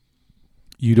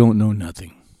You Don't Know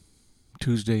Nothing.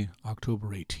 Tuesday,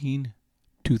 October 18,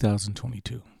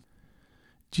 2022.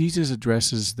 Jesus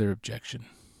addresses their objection.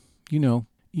 Even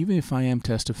if I am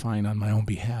testifying on my own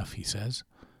behalf, he says,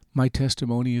 my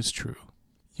testimony is true.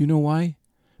 You know why?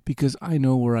 Because I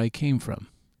know where I came from,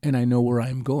 and I know where I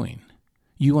am going.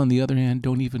 You, on the other hand,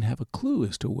 don't even have a clue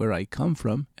as to where I come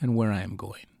from and where I am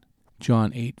going.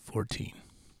 John 8:14.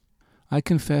 I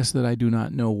confess that I do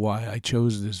not know why I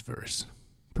chose this verse.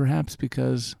 Perhaps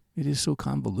because it is so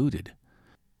convoluted.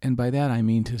 And by that I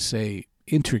mean to say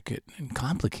intricate and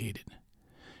complicated.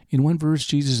 In one verse,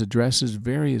 Jesus addresses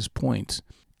various points,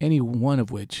 any one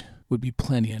of which would be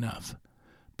plenty enough.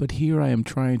 But here I am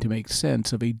trying to make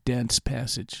sense of a dense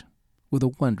passage with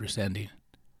a wondrous ending.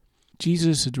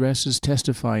 Jesus addresses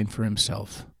testifying for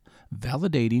himself,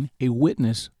 validating a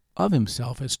witness of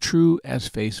himself as true as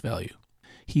face value.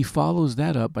 He follows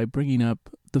that up by bringing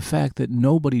up the fact that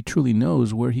nobody truly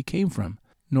knows where he came from,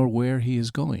 nor where he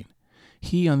is going.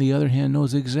 He, on the other hand,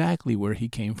 knows exactly where he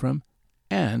came from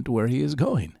and where he is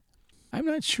going. I'm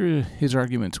not sure his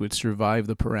arguments would survive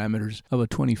the parameters of a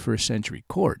 21st century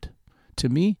court. To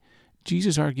me,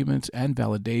 Jesus' arguments and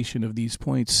validation of these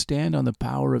points stand on the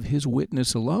power of his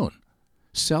witness alone.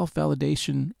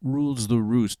 Self-validation rules the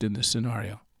roost in this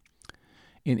scenario.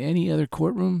 In any other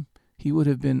courtroom, he would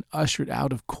have been ushered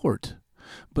out of court.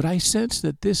 But I sense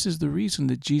that this is the reason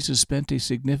that Jesus spent a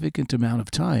significant amount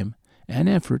of time and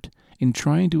effort in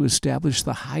trying to establish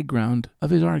the high ground of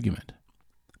his argument.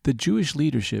 The Jewish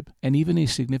leadership and even a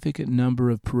significant number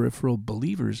of peripheral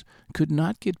believers could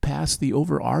not get past the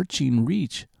overarching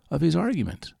reach of his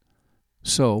argument.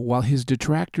 So, while his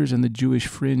detractors and the Jewish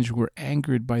fringe were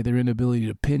angered by their inability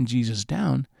to pin Jesus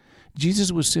down,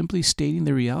 Jesus was simply stating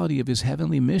the reality of his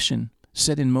heavenly mission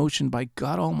set in motion by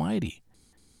God Almighty.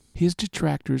 His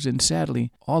detractors, and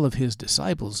sadly all of his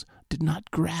disciples, did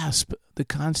not grasp the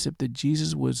concept that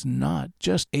Jesus was not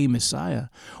just a Messiah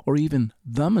or even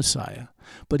the Messiah,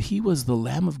 but he was the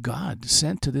Lamb of God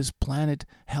sent to this planet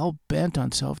hell-bent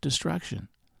on self-destruction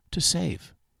to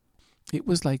save. It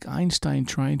was like Einstein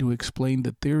trying to explain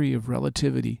the theory of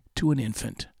relativity to an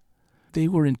infant. They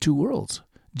were in two worlds.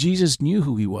 Jesus knew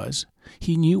who he was.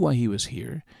 He knew why he was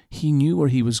here. He knew where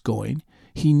he was going.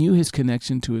 He knew his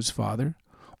connection to his Father.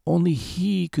 Only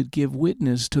he could give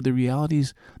witness to the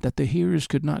realities that the hearers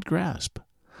could not grasp.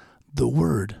 The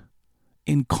Word,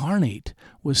 incarnate,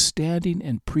 was standing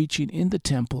and preaching in the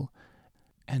temple,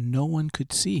 and no one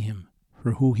could see him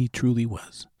for who he truly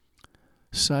was.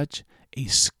 Such a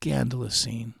scandalous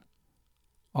scene.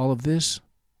 All of this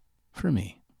for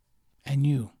me and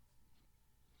you.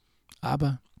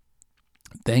 Abba,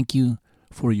 thank you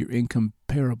for your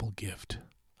incomparable gift.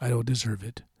 I don't deserve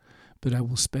it, but I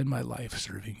will spend my life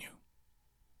serving you.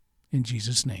 In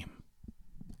Jesus' name,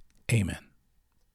 amen.